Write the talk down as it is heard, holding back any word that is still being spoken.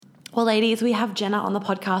Well, ladies, we have Jenna on the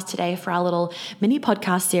podcast today for our little mini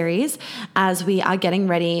podcast series as we are getting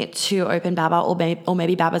ready to open Baba, or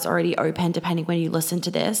maybe Baba's already open, depending when you listen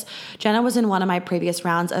to this. Jenna was in one of my previous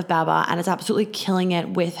rounds of Baba and is absolutely killing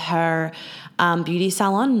it with her beauty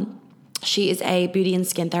salon. She is a beauty and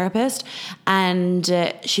skin therapist,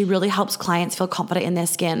 and she really helps clients feel confident in their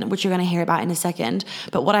skin, which you're going to hear about in a second.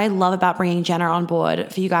 But what I love about bringing Jenna on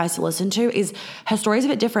board for you guys to listen to is her story is a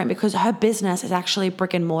bit different because her business is actually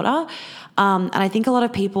brick and mortar. And I think a lot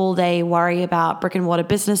of people, they worry about brick and mortar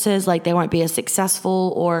businesses, like they won't be as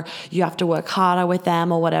successful or you have to work harder with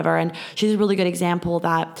them or whatever. And she's a really good example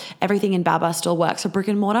that everything in Baba still works for brick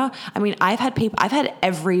and mortar. I mean, I've had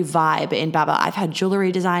every vibe in Baba. I've had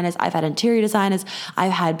jewelry designers, I've had interior designers,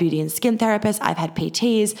 I've had beauty and skin therapists, I've had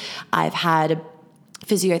PTs, I've had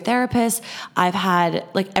physiotherapists, I've had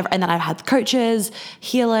and then I've had coaches,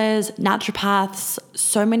 healers, naturopaths,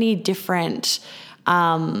 so many different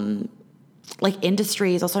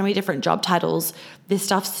industries or so many different job titles. This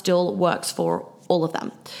stuff still works for all of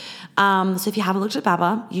them. So if you haven't looked at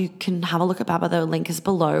Baba, you can have a look at Baba. The link is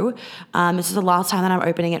below. This is the last time that I'm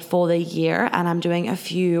opening it for the year, and I'm doing a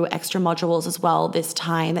few extra modules as well this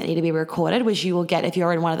time that need to be recorded, which you will get if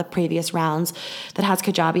you're in one of the previous rounds that has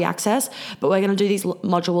Kajabi access. But we're going to do these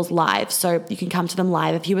modules live, so you can come to them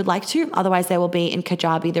live if you would like to. Otherwise, they will be in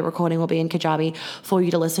Kajabi. The recording will be in Kajabi for you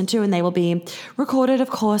to listen to, and they will be recorded, of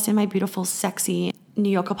course, in my beautiful, sexy New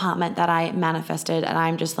York apartment that I manifested and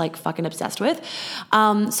I'm just fucking obsessed with.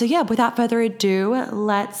 So yeah, without further ado,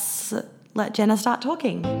 let's let Jenna start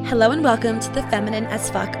talking. Hello and welcome to the Feminine as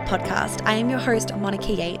Fuck podcast. I am your host,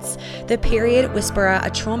 Monica Yates, the period whisperer, a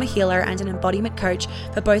trauma healer, and an embodiment coach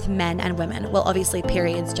for both men and women. Well, obviously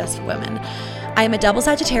periods just for women. I am a double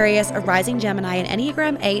Sagittarius, a rising Gemini, an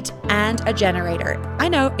Enneagram 8, and a generator. I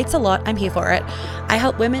know, it's a lot. I'm here for it. I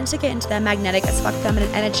help women to get into their magnetic as fuck feminine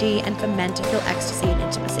energy and for men to feel ecstasy and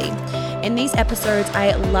intimacy. In these episodes,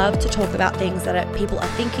 I love to talk about things that people are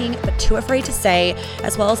thinking but too afraid to say,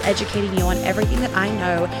 as well as educating you on everything that I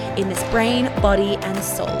know in this brain, body, and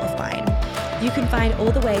soul of mine. You can find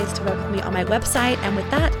all the ways to work with me on my website. And with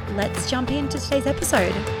that, let's jump into today's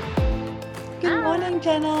episode. Good morning,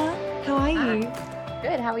 Jenna. How are you?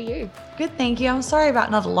 Good. How are you? Good, thank you. I'm sorry about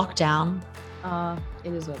another lockdown.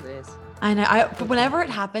 It is what it is. I know. But whenever it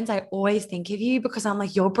happens, I always think of you because I'm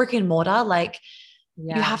like, you're brick and mortar.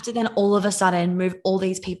 You have to then all of a sudden move all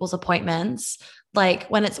these people's appointments.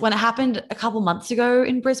 When it happened a couple months ago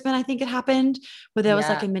in Brisbane, I think it happened, where there was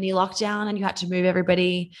a mini lockdown and you had to move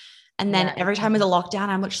everybody. And then every time with a lockdown,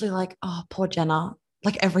 I'm literally like, oh, poor Jenna.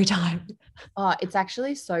 Every time. Oh, it's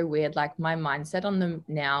actually so weird. My mindset on them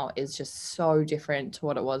now is just so different to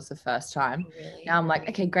what it was the first time. Really? Now I'm like,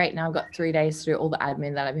 okay, great. Now I've got 3 days to do all the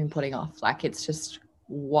admin that I've been putting off. It's just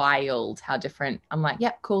wild how different. I'm like,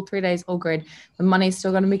 yep, cool, 3 days, all good. The money's still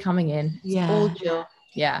going to be coming in. It's all chill.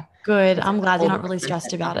 Yeah. Good. I'm glad you're not really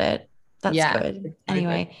stressed about it. That's good.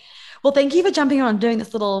 Anyway, well, thank you for jumping on and doing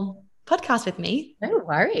this little podcast with me. No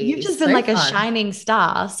worries. You've just been a shining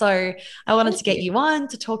star. So I wanted to get you on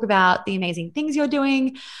to talk about the amazing things you're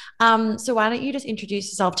doing. So why don't you just introduce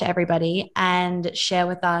yourself to everybody and share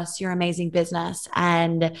with us your amazing business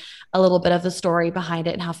and a little bit of the story behind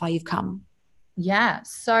it and how far you've come. Yeah.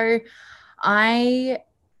 So I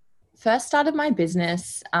first started my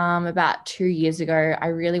business about 2 years ago. I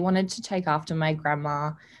really wanted to take after my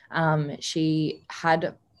grandma. She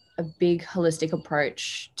had a big holistic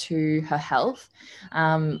approach to her health.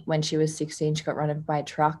 When she was 16, she got run over by a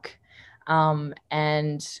truck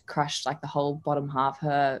and crushed the whole bottom half,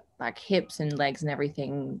 her hips and legs and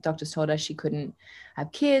everything. Doctors told her she couldn't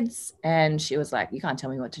have kids, and she was like, you can't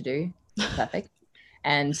tell me what to do. Perfect.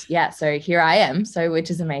 And so here I am,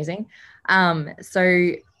 which is amazing.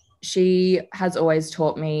 So she has always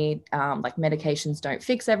taught me medications don't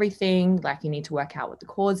fix everything. You need to work out what the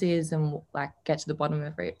cause is and get to the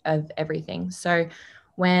bottom of everything. So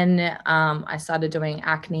when I started doing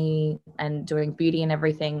acne and doing beauty and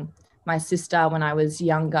everything, my sister, when I was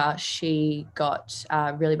younger, she got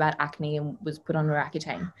really bad acne and was put on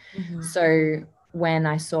Roaccutane. Mm-hmm. So when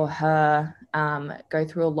I saw her go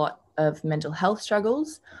through a lot of mental health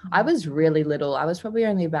struggles, mm-hmm. I was really little. I was probably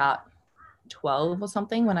only about 12 or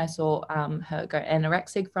something when I saw her go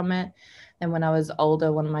anorexic from it. Then when I was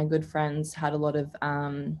older, one of my good friends had a lot of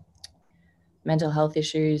mental health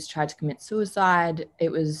issues, tried to commit suicide.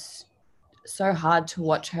 It was so hard to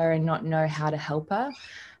watch her and not know how to help her.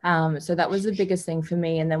 So that was the biggest thing for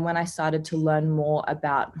me. And then when I started to learn more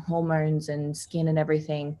about hormones and skin and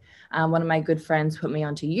everything, one of my good friends put me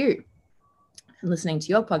onto you, listening to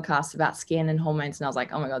your podcast about skin and hormones. And I was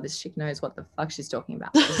like, oh my God, this chick knows what the fuck she's talking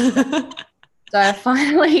about. So I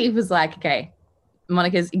finally was like, okay,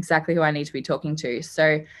 Monica's exactly who I need to be talking to.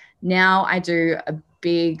 So now I do a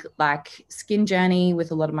big like skin journey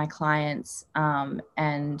with a lot of my clients,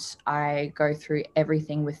 and I go through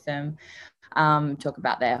everything with them, talk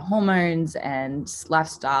about their hormones and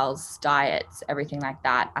lifestyles, diets, everything like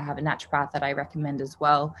that. I have a naturopath that I recommend as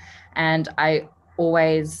well. And I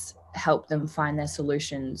always help them find their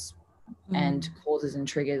solutions and causes and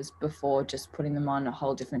triggers before just putting them on a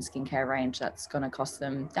whole different skincare range that's going to cost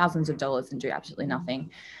them thousands of dollars and do absolutely nothing.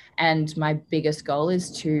 And my biggest goal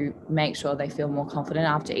is to make sure they feel more confident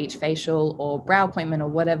after each facial or brow appointment or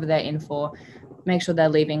whatever they're in for. Make sure they're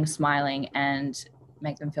leaving smiling and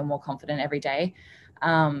make them feel more confident every day.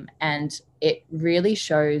 And it really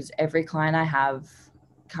shows every client I have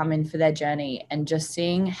come in for their journey, and just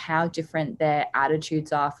seeing how different their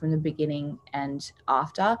attitudes are from the beginning and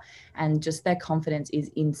after, and just their confidence is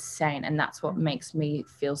insane. And that's what makes me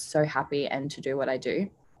feel so happy and to do what I do.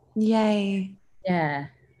 Yay. Yeah.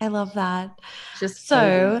 I love that. Just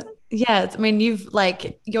so crazy. Yeah, I mean, you've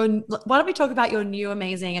like why don't we talk about your new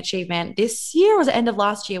amazing achievement this year, or was it end of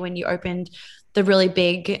last year when you opened the really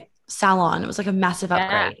big salon? It was like a massive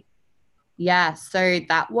upgrade. Yeah, so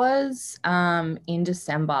that was in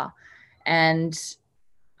December, and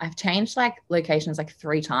I've changed like locations like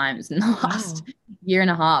 3 times in the last year and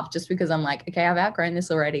a half, just because I'm like, okay, I've outgrown this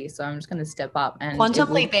already, so I'm just going to step up. And quantum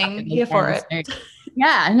leaping, here for it.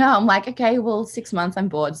 Yeah, I know. I'm like, okay, well, 6 months, I'm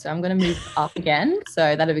bored, so I'm going to move up again.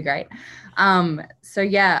 So that'll be great. So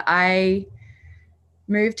yeah, I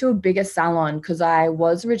moved to a bigger salon because I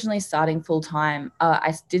was originally starting full-time.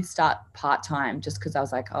 I did start part-time just because I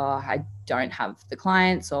was like, oh, I don't have the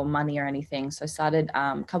clients or money or anything. So I started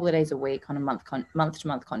a couple of days a week on a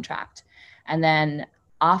month-to-month contract. And then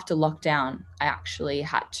after lockdown, I actually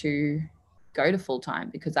had to go to full-time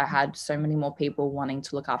because I had so many more people wanting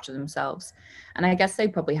to look after themselves. And I guess they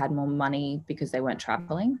probably had more money because they weren't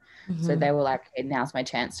traveling. Mm-hmm. So they were like, okay, now's my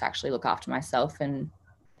chance to actually look after myself and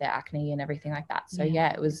their acne and everything like that. So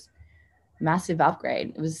yeah, it was massive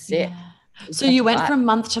upgrade. It was sick. Yeah. So you went from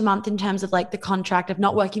month to month in terms of like the contract of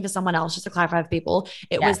not working for someone else, just to clarify for people.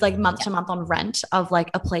 It was like month to month on rent of like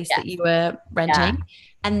a place that you were renting.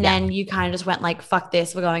 And then you kind of just went like, fuck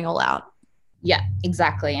this, we're going all out. Yeah,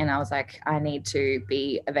 exactly. And I was like, I need to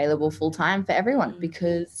be available full time for everyone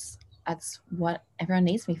because that's what everyone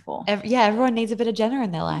needs me for. Everyone needs a bit of Jenna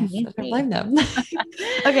in their life. I don't blame them.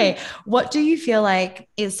 Okay. What do you feel like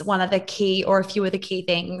is one of the key or a few of the key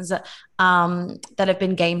things that have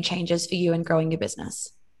been game changers for you in growing your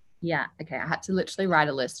business? Yeah. Okay. I had to literally write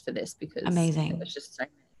a list for this because amazing. It was just so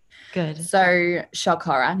good. So shock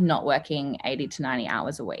horror, not working 80 to 90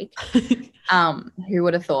 hours a week. Who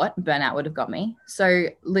would have thought burnout would have got me? So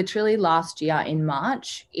literally last year in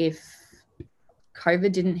March, if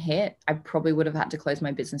COVID didn't hit, I probably would have had to close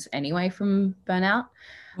my business anyway from burnout.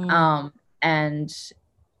 And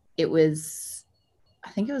it was,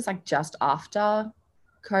 I think it was like just after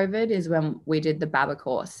COVID is when we did the BABA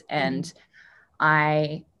course. And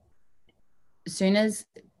as soon as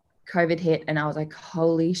COVID hit and I was like,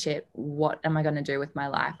 holy shit, what am I going to do with my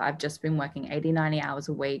life? I've just been working 80, 90 hours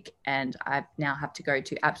a week and I now have to go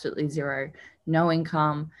to absolutely zero, no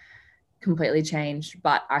income, completely changed,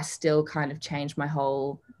 but I still kind of changed my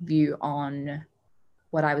whole view on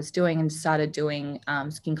what I was doing and started doing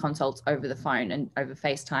skin consults over the phone and over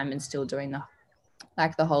FaceTime and still doing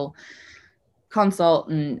the whole consult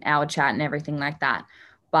and hour chat and everything like that.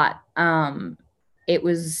 But it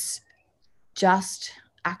was just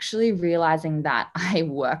actually realizing that I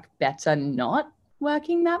work better not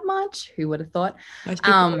working that much. Who would have thought?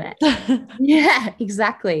 Yeah,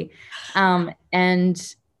 exactly.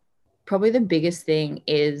 And probably the biggest thing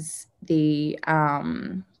is the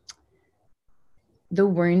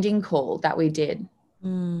wounding call that we did,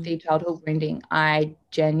 the childhood wounding. I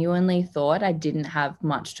genuinely thought I didn't have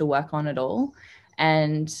much to work on at all.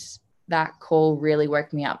 And that call really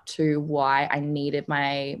woke me up to why I needed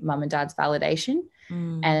my mum and dad's validation.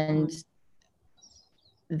 And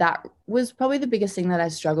that was probably the biggest thing that I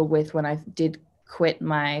struggled with when I did quit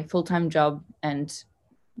my full-time job and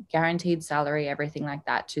guaranteed salary, everything like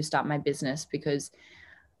that, to start my business, because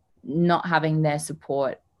not having their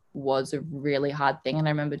support was a really hard thing. And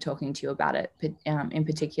I remember talking to you about it in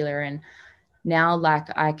particular. And now like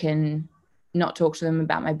I can not talk to them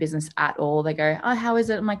about my business at all. They go, oh, how is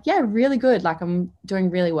it? I'm like, yeah, really good. Like I'm doing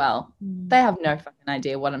really well. They have no fucking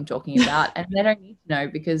idea what I'm talking about. And they don't need to know,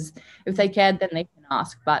 because if they cared, then they can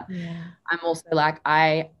ask. But I'm also like,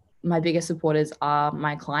 my biggest supporters are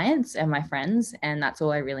my clients and my friends. And that's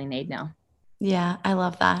all I really need now. Yeah. I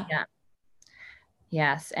love that. Yeah.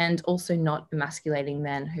 Yes. And also not emasculating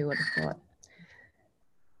men. Who would have thought?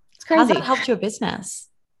 How's crazy. that helped your business?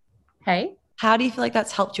 Hey, How do you feel like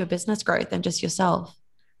that's helped your business growth and just yourself?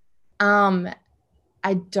 I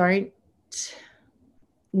don't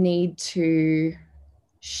need to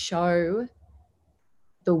show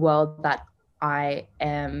the world that I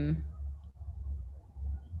am.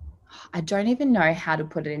 I don't even know how to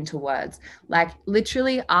put it into words. Like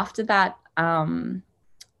literally after that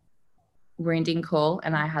wounding call,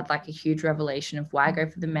 and I had like a huge revelation of why I go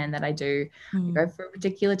for the men that I do. I go for a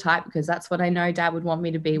particular type because that's what I know dad would want me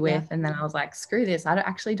to be with. And then I was like, screw this. I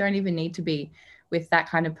don't even need to be with that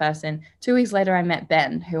kind of person. 2 weeks later, I met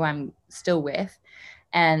Ben, who I'm still with,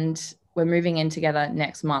 and we're moving in together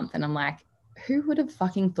next month. And I'm like, who would have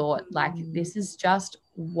fucking thought? Like, this is just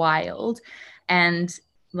wild. And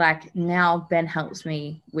like now Ben helps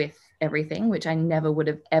me with everything, which I never would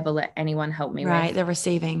have ever let anyone help me with. Right, the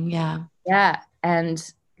receiving, yeah. Yeah. And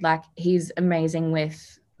like he's amazing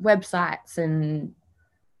with websites and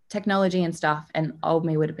technology and stuff. And old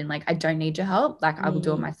me would have been like, I don't need your help. Like I will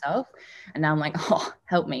do it myself. And now I'm like, oh,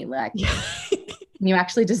 help me. Like, can you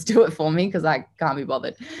actually just do it for me? Because I can't be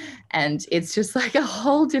bothered. And it's just like a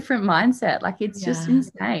whole different mindset. Like it's just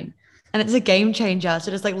insane. And it's a game changer.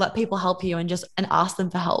 So just like let people help you and ask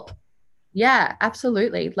them for help. Yeah,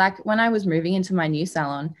 absolutely. Like when I was moving into my new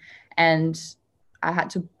salon and I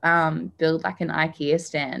had to build like an IKEA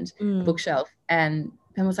stand, bookshelf, and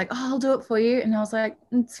Ben was like, oh, I'll do it for you. And I was like,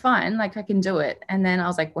 it's fine. Like I can do it. And then I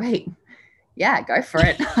was like, wait, yeah, go for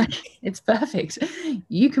it. It's perfect.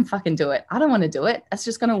 You can fucking do it. I don't want to do it. That's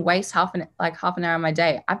just going to waste half an hour of my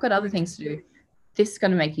day. I've got other things to do. This is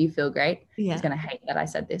going to make you feel great. Yeah. He's going to hate that I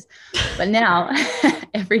said this. But now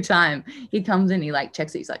every time he comes in, he like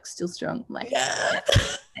checks it. He's like, still strong. I'm like, yeah,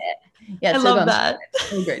 I love that.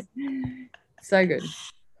 So good. So good.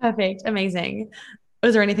 Perfect. Amazing.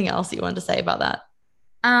 Was there anything else that you wanted to say about that?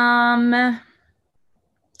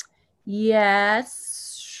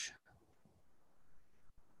 Yes.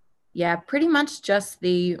 Yeah, pretty much just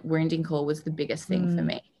the wounding call was the biggest thing for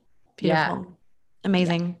me. Beautiful. Yeah.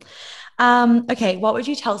 Amazing. Okay, what would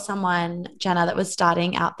you tell someone, Jenna, that was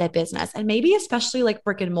starting out their business, and maybe especially like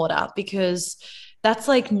brick and mortar, because that's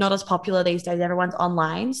like not as popular these days. Everyone's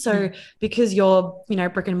online. So because you're,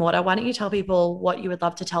 brick and mortar, why don't you tell people what you would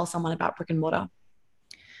love to tell someone about brick and mortar?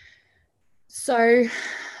 So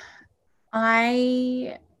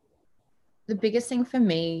the biggest thing for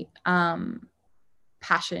me,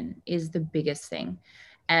 passion is the biggest thing.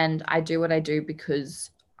 And I do what I do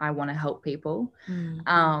because I want to help people.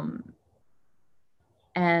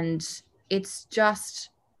 And it's just,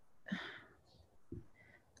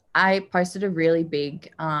 I posted a really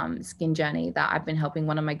big skin journey that I've been helping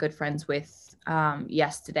one of my good friends with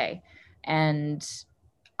yesterday. And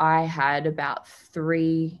I had about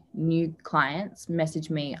 3 new clients message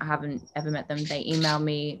me. I haven't ever met them. They emailed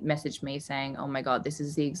me, messaged me saying, oh my God, this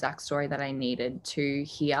is the exact story that I needed to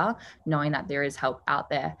hear, knowing that there is help out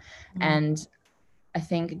there. And I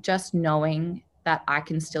think just knowing that I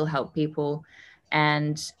can still help people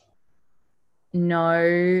and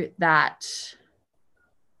know that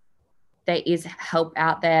there is help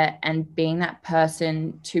out there, and being that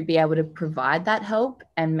person to be able to provide that help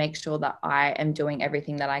and make sure that I am doing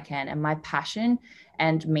everything that I can. And my passion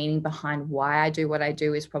and meaning behind why I do what I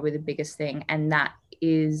do is probably the biggest thing. And that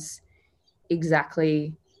is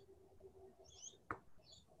exactly,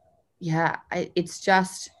 it's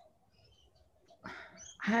just,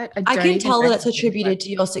 I can tell that it's attributed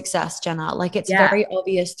to your success, Jenna. Like it's very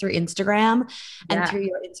obvious through Instagram and through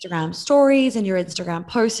your Instagram stories and your Instagram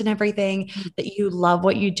posts and everything that you love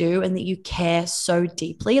what you do and that you care so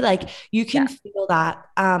deeply. Like you can feel that.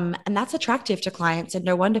 And that's attractive to clients, and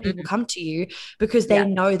no wonder people come to you, because they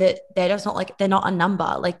know that they're just not like, they're not a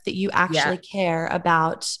number, like that you actually care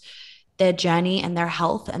about their journey and their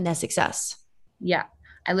health and their success. Yeah.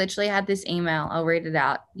 I literally had this email. I'll read it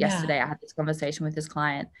out. Yesterday, I had this conversation with this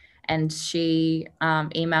client, and she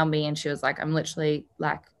emailed me, and she was like, I'm literally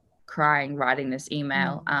like crying writing this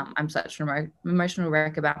email. I'm such an emotional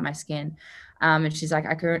wreck about my skin. And she's like,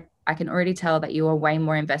 I can already tell that you are way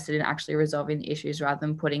more invested in actually resolving the issues rather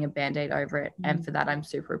than putting a Band-Aid over it. And for that, I'm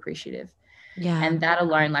super appreciative. Yeah. And that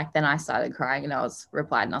alone, like, then I started crying, and I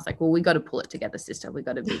replied, and I was like, well, we got to pull it together, sister. We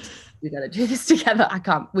got to do this together.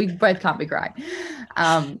 We both can't be crying.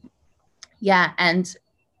 And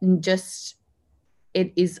just,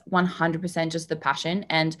 it is 100% just the passion.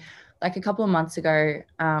 And like a couple of months ago,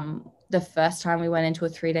 the first time we went into a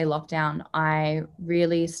 3-day lockdown, I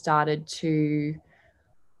really started to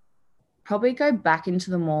probably go back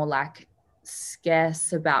into the more like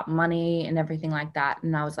scarce about money and everything like that.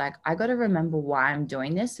 And I was like, I got to remember why I'm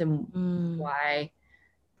doing this and why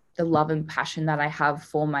the love and passion that I have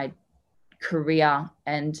for my career,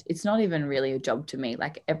 and it's not even really a job to me.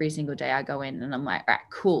 Like every single day I go in and I'm like, all right,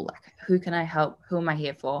 cool. Like who can I help? Who am I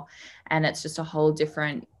here for? And it's just a whole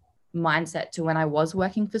different mindset to when I was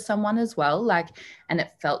working for someone as well. Like, and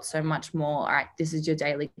it felt so much more, all right, this is your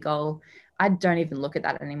daily goal. I don't even look at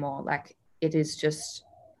that anymore. Like it is just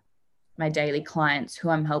my daily clients who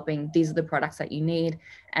I'm helping. These are the products that you need,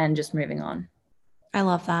 and just moving on. I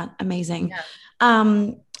love that. Amazing.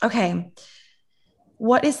 Yeah. Okay.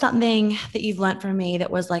 What is something that you've learned from me that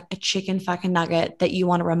was like a chicken fucking nugget that you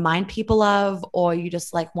want to remind people of, or you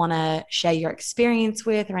just like want to share your experience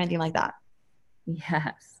with, or anything like that?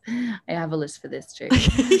 Yes, I have a list for this too.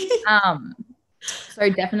 So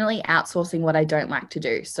definitely outsourcing what I don't like to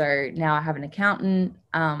do. So now I have an accountant,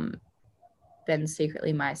 then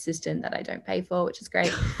secretly my assistant that I don't pay for, which is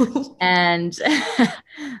great. And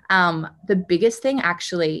the biggest thing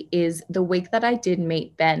actually is the week that I did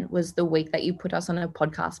meet Ben was the week that you put us on a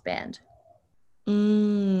podcast band.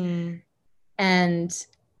 And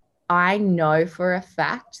I know for a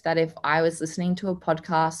fact that if I was listening to a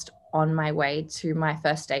podcast on my way to my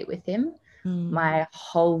first date with him, my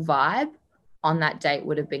whole vibe on that date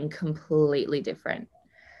would have been completely different.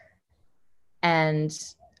 And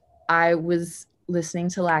I was listening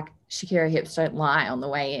to like Shakira Hips Don't Lie on the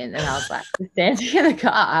way in, and I was like standing in the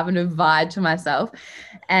car having a vibe to myself.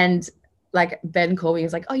 And like Ben called me, he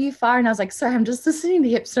was like, "Oh, you far?" And I was like, "Sorry, I'm just listening to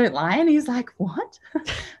Hips Don't Lie." And he's like, "What?"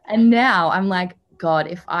 And now I'm like, God,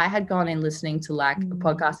 if I had gone in listening to like a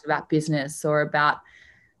podcast about business or about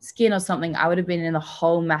skin or something, I would have been in the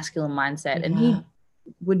whole masculine mindset. Yeah. And he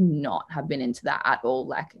would not have been into that at all.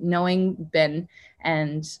 Like knowing Ben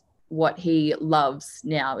and what he loves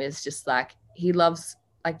now is just like, he loves,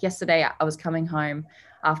 like yesterday I was coming home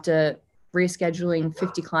after rescheduling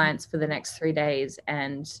 50 clients for the next 3 days,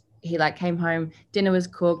 and he like came home, dinner was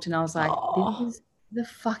cooked, and I was like, this is the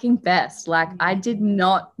fucking best. Like I did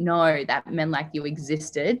not know that men like you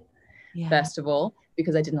existed, first of all,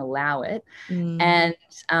 because I didn't allow it. And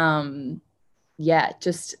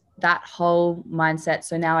just that whole mindset.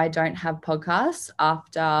 So now I don't have podcasts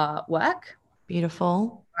after work.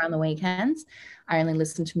 Beautiful. Or on the weekends. I only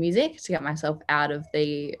listen to music to get myself out of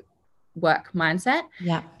the work mindset.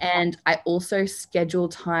 Yeah. And I also schedule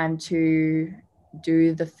time to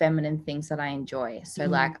do the feminine things that I enjoy. So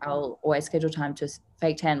like I'll always schedule time to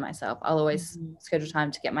fake tan myself. I'll always schedule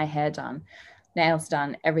time to get my hair done, nails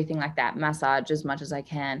done, everything like that, massage as much as I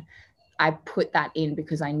can. I put that in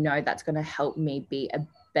because I know that's going to help me be a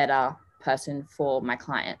better person for my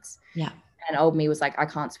clients. Yeah. And old me was like, I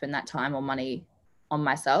can't spend that time or money on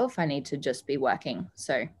myself. I need to just be working.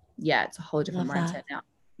 So yeah, it's a whole different mindset now.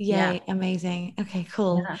 Yay. Yeah. Amazing. Okay,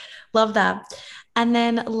 cool. Yeah. Love that. And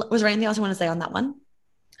then was there anything else you want to say on that one?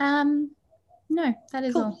 No, that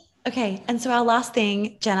is all. Okay. And so our last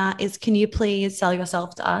thing, Jenna, is can you please sell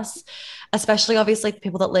yourself to us, especially obviously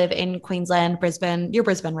people that live in Queensland, Brisbane. You're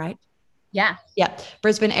Brisbane, right? Yeah. Yeah.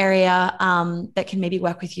 Brisbane area that can maybe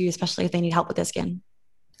work with you, especially if they need help with their skin.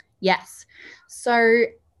 Yes. So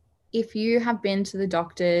if you have been to the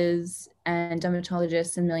doctors and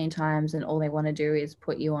dermatologists a million times and all they want to do is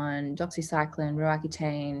put you on doxycycline,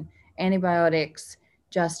 Roaccutane, antibiotics,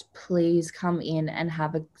 just please come in and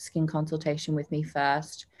have a skin consultation with me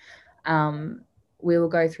first. We will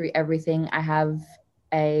go through everything. I have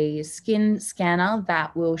a skin scanner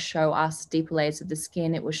that will show us deeper layers of the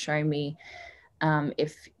skin. It will show me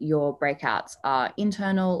if your breakouts are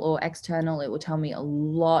internal or external. It will tell me a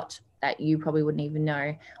lot that you probably wouldn't even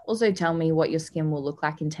know. Also tell me what your skin will look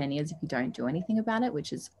like in 10 years if you don't do anything about it,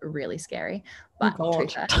 which is really scary, but true.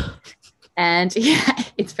 And yeah,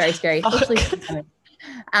 it's very scary.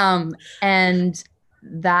 And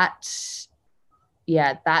that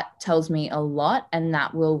tells me a lot, and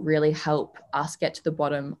that will really help us get to the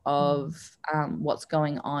bottom of what's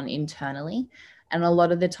going on internally. And a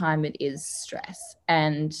lot of the time it is stress,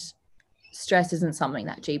 and stress isn't something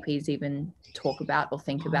that GPs even talk about or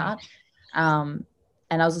think about. And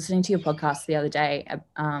I was listening to your podcast the other day,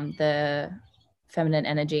 the feminine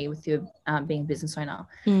energy with you being a business owner.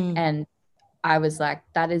 And I was like,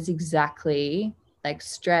 that is exactly like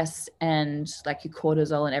stress and like your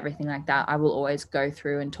cortisol and everything like that. I will always go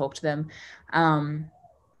through and talk to them.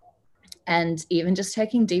 And even just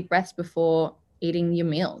taking deep breaths before eating your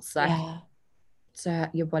meals, like, so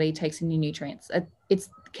your body takes in your nutrients. It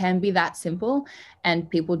can be that simple, and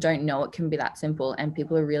people don't know it can be that simple, and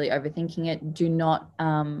people are really overthinking it. Do not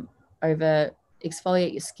over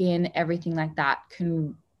exfoliate your skin. Everything like that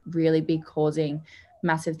can really be causing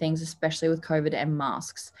massive things, especially with COVID and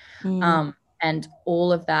masks. And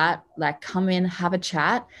all of that, like come in, have a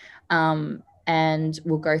chat, and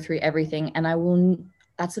we'll go through everything. And I will,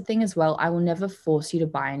 that's the thing as well. I will never force you to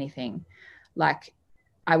buy anything. Like,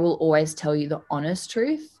 I will always tell you the honest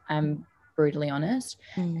truth. I'm brutally honest.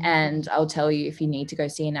 And I'll tell you if you need to go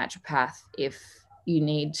see a naturopath, if you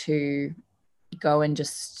need to go and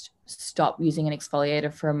just stop using an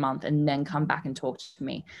exfoliator for a month and then come back and talk to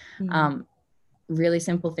me. Really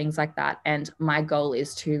simple things like that. And my goal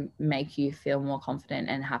is to make you feel more confident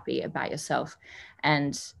and happy about yourself.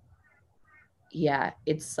 And yeah,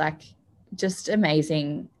 it's like just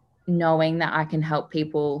amazing knowing that I can help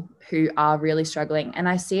people who are really struggling. And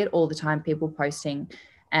I see it all the time, people posting,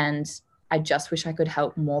 and I just wish I could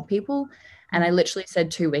help more people. And I literally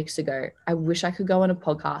said 2 weeks ago, I wish I could go on a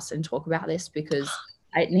podcast and talk about this because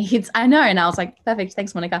I know. And I was like, perfect.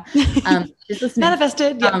 Thanks, Monica. Just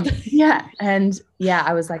manifested. Yeah. And yeah,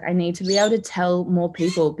 I was like, I need to be able to tell more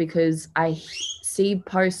people because I see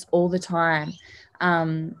posts all the time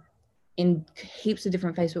in heaps of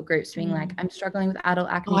different Facebook groups being like, I'm struggling with adult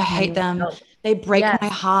acne. Oh, I hate them. They break my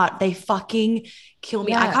heart. They fucking kill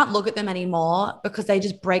me. I can't look at them anymore because they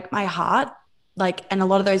just break my heart. Like, and a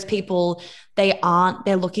lot of those people, they're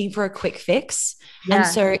looking for a quick fix. And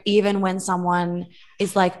so even when someone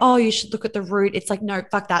is like, oh, you should look at the root, it's like, no,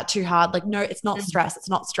 fuck that, too hard. Like, no, it's not stress. It's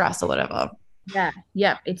not stress or whatever. Yeah.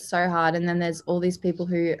 Yeah. It's so hard. And then there's all these people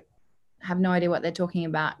who have no idea what they're talking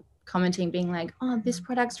about, commenting, being like, oh, this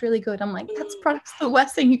product's really good. I'm like, that's product's the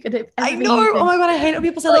worst thing you could ever I know. Oh my God. I hate it when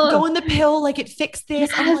people say like, go on the pill, like it fixed this.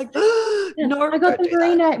 Yes. I'm like, no, I got the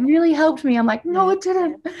Marina. It really helped me. I'm like, no, it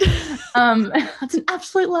didn't. That's an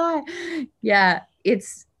absolute lie. Yeah.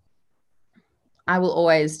 I will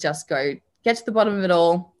always just go get to the bottom of it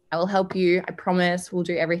all. I will help you. I promise we'll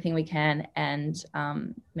do everything we can and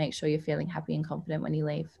make sure you're feeling happy and confident when you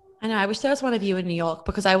leave. I know. I wish there was one of you in New York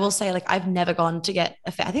because I will say, like, I've never gone to get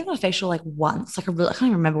I think I got a facial like once, like I can't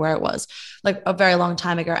even remember where it was, like a very long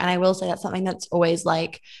time ago. And I will say that's something that's always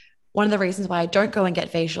like one of the reasons why I don't go and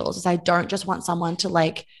get facials is I don't just want someone to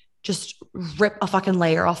like just rip a fucking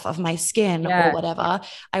layer off of my skin or whatever.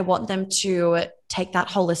 I want them to take that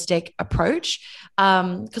holistic approach.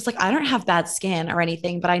 Cause like, I don't have bad skin or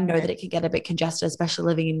anything, but I know that it can get a bit congested, especially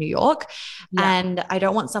living in New York. And I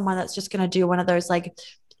don't want someone that's just going to do one of those, like,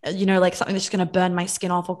 you know, like something that's just going to burn my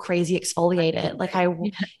skin off or crazy exfoliate it. Like I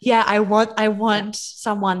want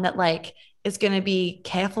someone that like is going to be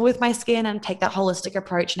careful with my skin and take that holistic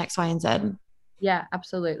approach in X, Y, and Z. Yeah,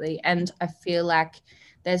 absolutely. And I feel like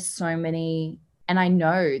there's so many, and I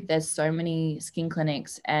know there's so many skin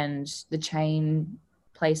clinics and the chain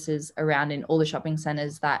places around in all the shopping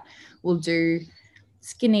centers that will do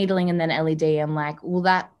skin needling and then LED. I'm like, well,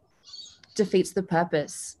 that defeats the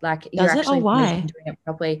purpose. Like, you're actually doing it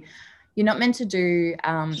properly. You're not meant to do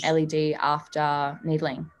LED after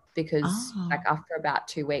needling because like after about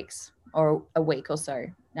 2 weeks or a week or so,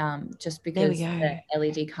 just because the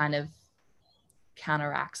LED kind of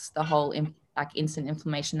counteracts the whole like instant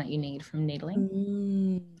inflammation that you need from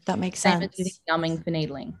needling. That makes sense. Same as using numbing for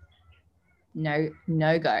needling. No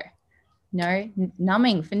go. No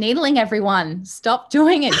numbing for needling, everyone. Stop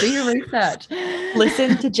doing it. Do your research.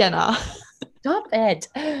 Listen to Jenna. Stop it.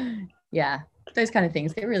 Yeah. Those kind of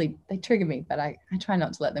things, they trigger me, but I try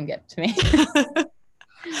not to let them get to me.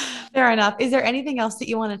 Fair enough. Is there anything else that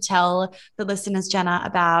you want to tell the listeners, Jenna,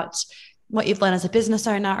 about what you've learned as a business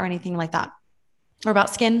owner or anything like that? Or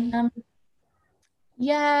about skin?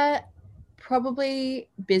 Yeah, probably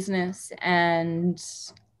business and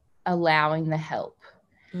allowing the help.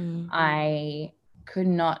 I could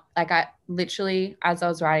not, like, I literally, as I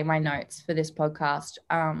was writing my notes for this podcast,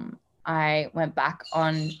 I went back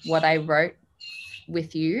on what I wrote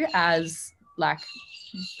with you as like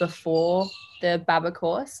before the Baba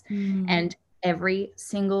course, and every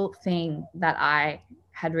single thing that I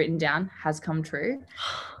had written down has come true.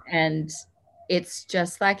 And it's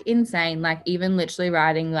just like insane. Like, even literally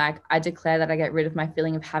writing, like, I declare that I get rid of my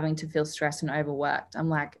feeling of having to feel stressed and overworked. I'm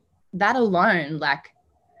like, that alone, like,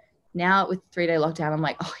 now with 3-day lockdown, I'm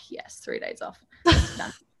like, oh yes, 3 days off.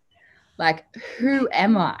 Done. Like, who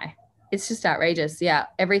am I? It's just outrageous. Yeah.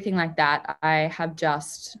 Everything like that. I have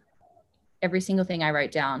just every single thing I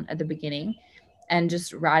wrote down at the beginning, and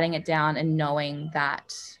just writing it down and knowing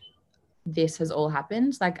that this has all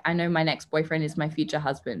happened. Like, I know my next boyfriend is my future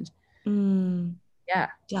husband. Yeah.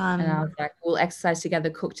 Done. And I was like, we'll exercise together,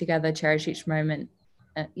 cook together, cherish each moment.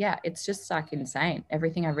 Yeah. It's just like insane.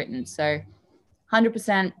 Everything I've written. So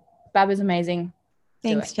 100%. Baba's amazing.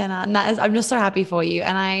 Thanks, Jenna. And I'm just so happy for you.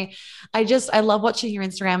 And I love watching your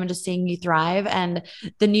Instagram and just seeing you thrive. And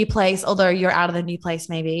the new place, although you're out of the new place,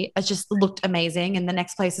 maybe it's just looked amazing. And the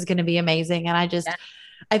next place is going to be amazing. And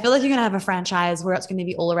I feel like you're going to have a franchise where it's going to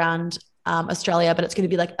be all around Australia, but it's going to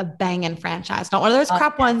be like a banging franchise, not one of those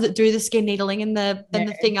crap ones that do the skin needling and the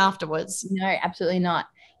thing afterwards. No, absolutely not.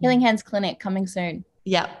 Healing Hands Clinic coming soon.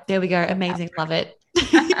 Yeah, there we go. Amazing. Love it.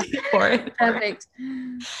 For it. Perfect.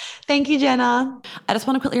 Thank you, Jenna. I just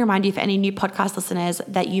want to quickly remind you, for any new podcast listeners,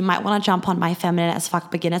 that you might want to jump on my Feminine as Fuck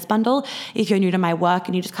Beginners bundle. If you're new to my work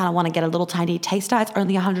and you just kind of want to get a little tiny taster, it's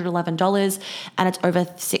only $111 and it's over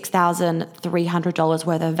 $6,300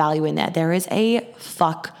 worth of value in there. There is a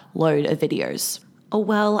fuck load of videos. Oh,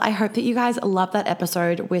 well, I hope that you guys love that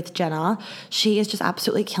episode with Jenna. She is just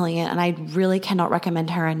absolutely killing it, and I really cannot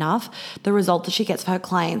recommend her enough. The result that she gets for her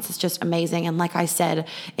clients is just amazing. And like I said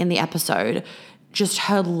in the episode, just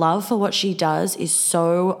her love for what she does is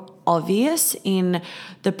so obvious in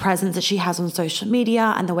the presence that she has on social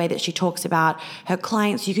media and the way that she talks about her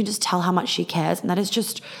clients. You can just tell how much she cares, and that is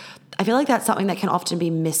just, I feel like that's something that can often be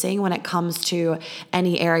missing when it comes to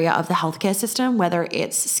any area of the healthcare system, whether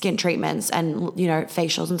it's skin treatments and, you know,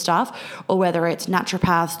 facials and stuff, or whether it's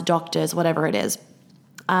naturopaths, doctors, whatever it is.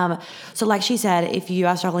 So like she said, if you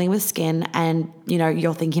are struggling with skin and, you know,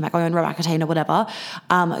 you're thinking about going on Roaccutane or whatever,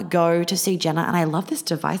 go to see Jenna. And I love this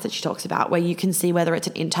device that she talks about where you can see whether it's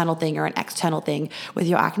an internal thing or an external thing with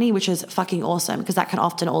your acne, which is fucking awesome, because that can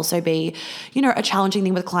often also be, you know, a challenging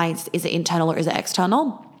thing with clients. Is it internal or is it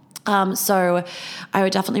external? So I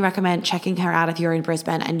would definitely recommend checking her out if you're in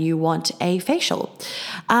Brisbane and you want a facial.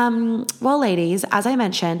 Well, ladies, as I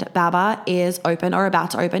mentioned, Baba is open or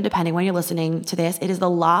about to open, depending when you're listening to this. It is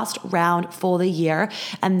the last round for the year,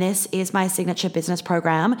 and this is my signature business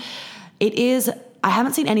program. I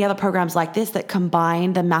haven't seen any other programs like this that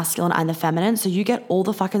combine the masculine and the feminine. So you get all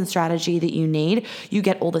the fucking strategy that you need. You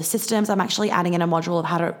get all the systems. I'm actually adding in a module of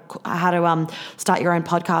how to start your own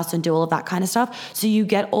podcast and do all of that kind of stuff. So you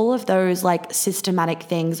get all of those like systematic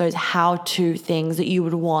things, those how-to things that you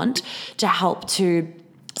would want to help to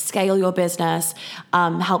scale your business,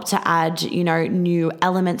 help to add, you know, new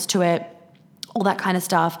elements to it, all that kind of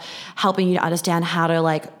stuff, helping you to understand how to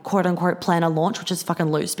like quote unquote plan a launch, which is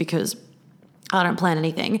fucking loose because I don't plan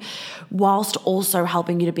anything, whilst also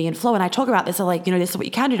helping you to be in flow. And I talk about this, so like, you know, this is what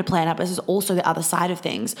you can do to plan out, but this is also the other side of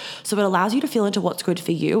things. So it allows you to feel into what's good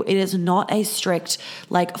for you. It is not a strict,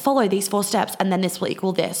 like, follow these 4 steps and then this will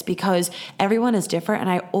equal this, because everyone is different. And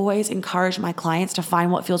I always encourage my clients to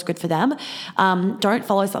find what feels good for them. Don't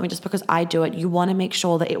follow something just because I do it. You want to make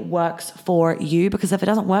sure that it works for you, because if it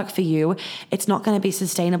doesn't work for you, it's not going to be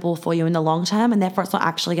sustainable for you in the long term. And therefore it's not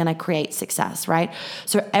actually going to create success, right?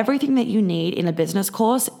 So everything that you need in a business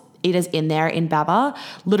course, it is in there in Baba,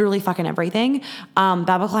 literally fucking everything.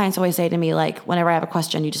 Baba clients always say to me, like, whenever I have a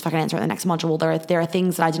question, you just fucking answer it in the next module. There are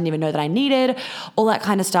things that I didn't even know that I needed, all that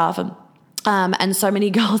kind of stuff. And so many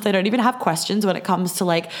girls, they don't even have questions when it comes to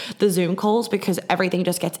like the Zoom calls, because everything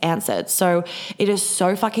just gets answered. So it is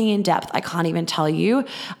so fucking in depth. I can't even tell you.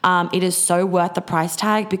 It is so worth the price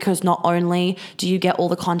tag, because not only do you get all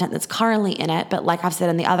the content that's currently in it, but like I've said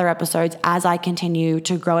in the other episodes, as I continue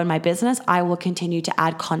to grow in my business, I will continue to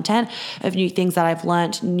add content of new things that I've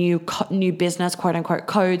learned, new business, quote unquote,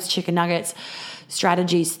 codes, chicken nuggets,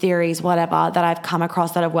 strategies, theories, whatever that I've come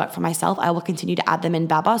across that have worked for myself. I will continue to add them in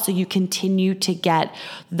Baba. So you continue to get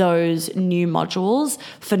those new modules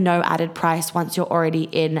for no added price once you're already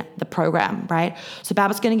in the program, right? So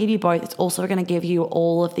Baba's going to give you both. It's also going to give you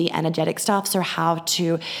all of the energetic stuff. So how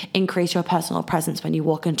to increase your personal presence when you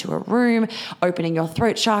walk into a room, opening your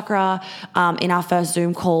throat chakra. In our first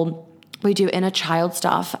Zoom call, we do inner child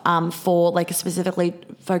stuff for like specifically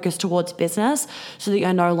focused towards business, so that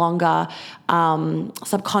you're no longer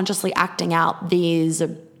subconsciously acting out these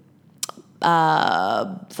inner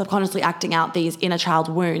child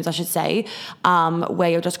wounds, I should say,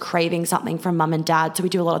 where you're just craving something from mum and dad. So we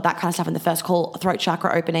do a lot of that kind of stuff in the first call, throat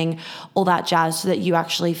chakra opening, all that jazz, so that you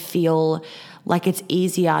actually feel like it's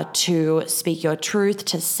easier to speak your truth,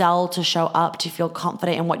 to sell, to show up, to feel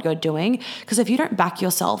confident in what you're doing. Because if you don't back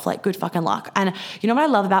yourself, like, good fucking luck. And you know what I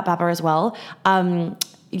love about Baba as well?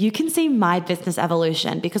 You can see my business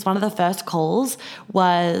evolution, because one of the first calls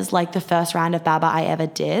was like the first round of Baba I ever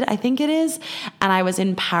did, I think it is. And I was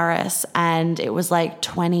in Paris, and it was like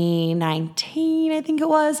 2019, I think it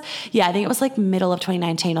was. Yeah, I think it was like middle of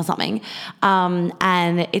 2019 or something.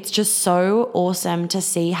 And it's just so awesome to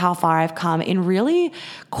see how far I've come in really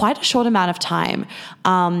quite a short amount of time.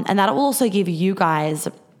 And that will also give you guys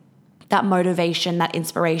that motivation, that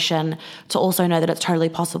inspiration to also know that it's totally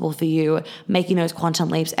possible for you, making those quantum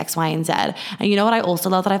leaps, X, Y, and Z. And you know what I also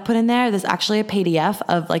love that I've put in there? There's actually a PDF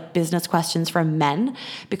of like business questions from men,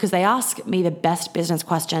 because they ask me the best business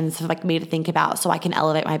questions for like me to think about so I can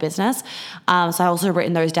elevate my business. So I also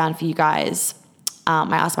written those down for you guys.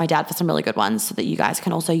 I asked my dad for some really good ones so that you guys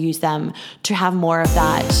can also use them to have more of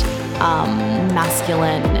that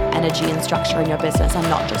masculine energy and structure in your business and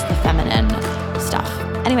not just the feminine stuff.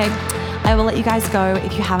 Anyway, I will let you guys go.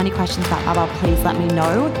 If you have any questions about Baba, please let me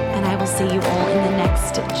know. And I will see you all in the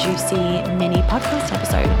next juicy mini podcast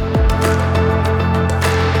episode.